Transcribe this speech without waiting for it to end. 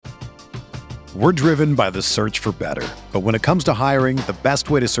We're driven by the search for better. But when it comes to hiring, the best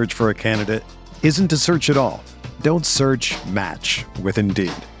way to search for a candidate isn't to search at all. Don't search, match with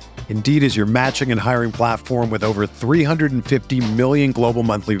Indeed. Indeed is your matching and hiring platform with over 350 million global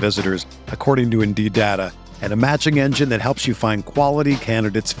monthly visitors, according to Indeed data, and a matching engine that helps you find quality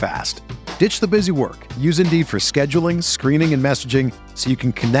candidates fast. Ditch the busy work. Use Indeed for scheduling, screening, and messaging so you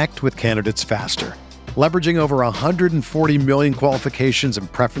can connect with candidates faster. Leveraging over 140 million qualifications and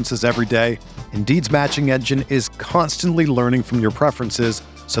preferences every day, Indeed's matching engine is constantly learning from your preferences,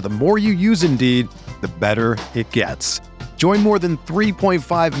 so the more you use Indeed, the better it gets. Join more than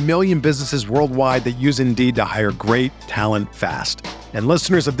 3.5 million businesses worldwide that use Indeed to hire great talent fast. And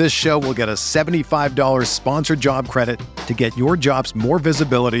listeners of this show will get a $75 sponsored job credit to get your jobs more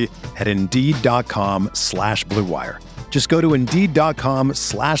visibility at Indeed.com/Blue Wire. Just go to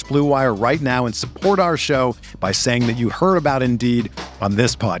Indeed.com/Blue Wire right now and support our show by saying that you heard about Indeed on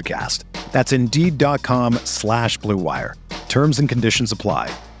this podcast. That's Indeed.com/Blue Wire. Terms and conditions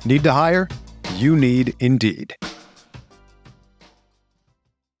apply. Need to hire? You need Indeed.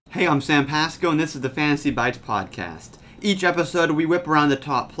 Hey, I'm Sam Pasco, and this is the Fantasy Bites podcast. Each episode, we whip around the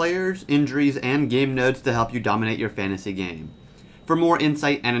top players, injuries, and game notes to help you dominate your fantasy game. For more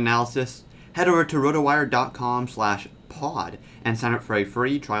insight and analysis, head over to rotowire.com/pod and sign up for a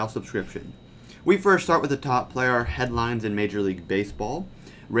free trial subscription. We first start with the top player headlines in Major League Baseball.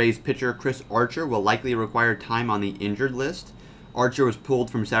 Rays pitcher Chris Archer will likely require time on the injured list. Archer was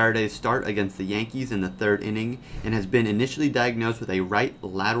pulled from Saturday's start against the Yankees in the third inning and has been initially diagnosed with a right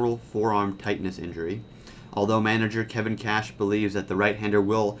lateral forearm tightness injury. Although manager Kevin Cash believes that the right-hander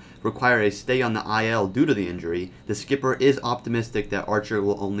will require a stay on the IL due to the injury, the skipper is optimistic that Archer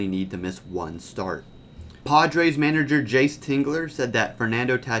will only need to miss one start. Padres manager Jace Tingler said that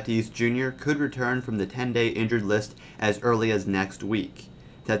Fernando Tatis Jr. could return from the 10-day injured list as early as next week.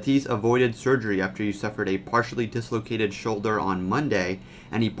 Tatis avoided surgery after he suffered a partially dislocated shoulder on Monday,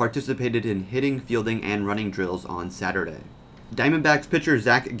 and he participated in hitting, fielding, and running drills on Saturday. Diamondbacks pitcher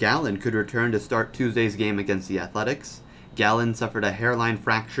Zach Gallen could return to start Tuesday's game against the Athletics. Gallen suffered a hairline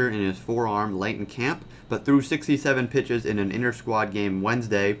fracture in his forearm late in camp, but threw 67 pitches in an inter-squad game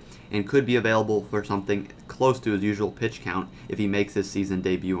Wednesday and could be available for something close to his usual pitch count if he makes his season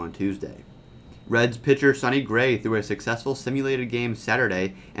debut on Tuesday. Reds pitcher Sonny Gray threw a successful simulated game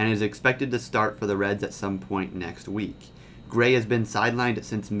Saturday and is expected to start for the Reds at some point next week. Gray has been sidelined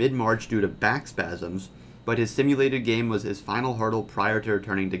since mid-March due to back spasms, but his simulated game was his final hurdle prior to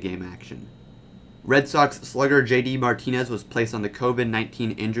returning to game action. Red Sox slugger J.D. Martinez was placed on the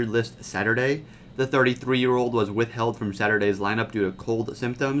COVID-19 injured list Saturday. The 33-year-old was withheld from Saturday's lineup due to cold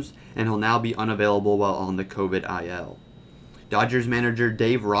symptoms, and he'll now be unavailable while on the COVID IL. Dodgers manager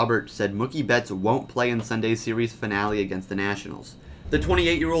Dave Roberts said Mookie Betts won't play in Sunday's series finale against the Nationals. The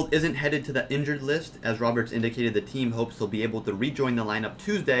 28-year-old isn't headed to the injured list, as Roberts indicated the team hopes he'll be able to rejoin the lineup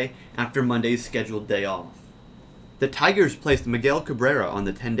Tuesday after Monday's scheduled day off. The Tigers placed Miguel Cabrera on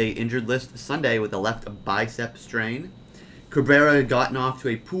the 10-day injured list Sunday with a left bicep strain. Cabrera had gotten off to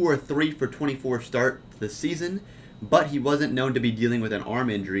a poor 3-for-24 start this season, but he wasn't known to be dealing with an arm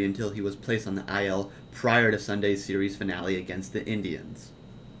injury until he was placed on the IL prior to Sunday's series finale against the Indians.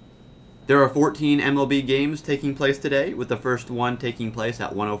 There are 14 MLB games taking place today, with the first one taking place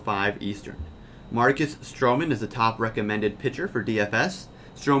at 1:05 Eastern. Marcus Stroman is the top recommended pitcher for DFS.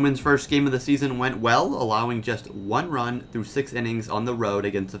 Stroman's first game of the season went well, allowing just one run through 6 innings on the road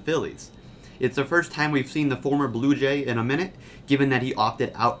against the Phillies. It's the first time we've seen the former Blue Jay in a minute, given that he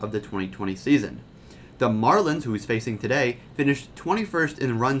opted out of the 2020 season. The Marlins, who he's facing today, finished 21st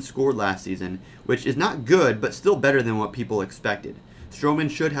in runs scored last season, which is not good, but still better than what people expected. Stroman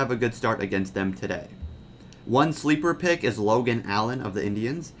should have a good start against them today. One sleeper pick is Logan Allen of the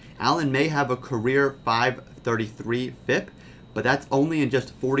Indians. Allen may have a career .533 FIP, but that's only in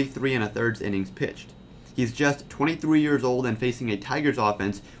just 43 1/3 innings pitched. He's just 23 years old and facing a Tigers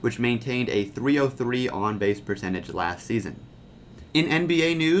offense which maintained a .303 on-base percentage last season. In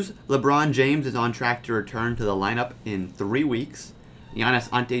NBA news, LeBron James is on track to return to the lineup in 3 weeks. Giannis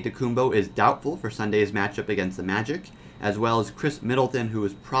Antetokounmpo is doubtful for Sunday's matchup against the Magic, as well as Chris Middleton, who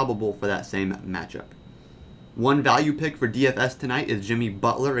is probable for that same matchup. One value pick for DFS tonight is Jimmy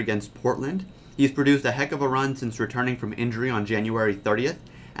Butler against Portland. He's produced a heck of a run since returning from injury on January 30th,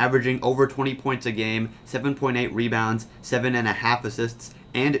 averaging over 20 points a game, 7.8 rebounds, 7.5 assists,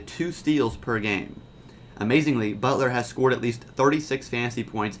 and 2 steals per game. Amazingly, Butler has scored at least 36 fantasy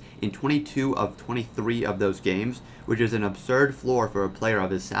points in 22 of 23 of those games, which is an absurd floor for a player of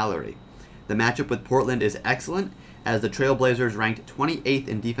his salary. The matchup with Portland is excellent, as the Trailblazers ranked 28th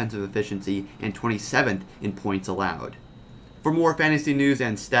in defensive efficiency and 27th in points allowed. For more fantasy news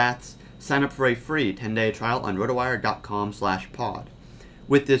and stats, Sign up for a free 10-day trial on rotowire.com/pod.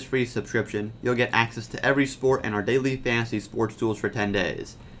 With this free subscription, you'll get access to every sport and our daily fantasy sports tools for 10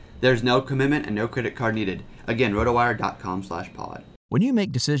 days. There's no commitment and no credit card needed. Again, rotowire.com/pod. When you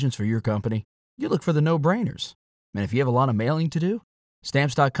make decisions for your company, you look for the no-brainers. And if you have a lot of mailing to do,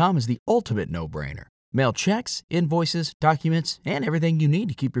 Stamps.com is the ultimate no-brainer. Mail checks, invoices, documents, and everything you need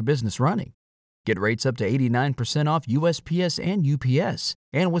to keep your business running. Get rates up to 89% off USPS and UPS.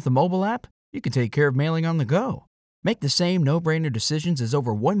 And with the mobile app, you can take care of mailing on the go. Make the same no-brainer decisions as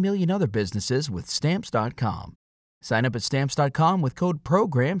over 1 million other businesses with Stamps.com. Sign up at Stamps.com with code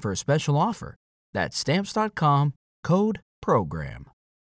PROGRAM for a special offer. That's Stamps.com, code PROGRAM.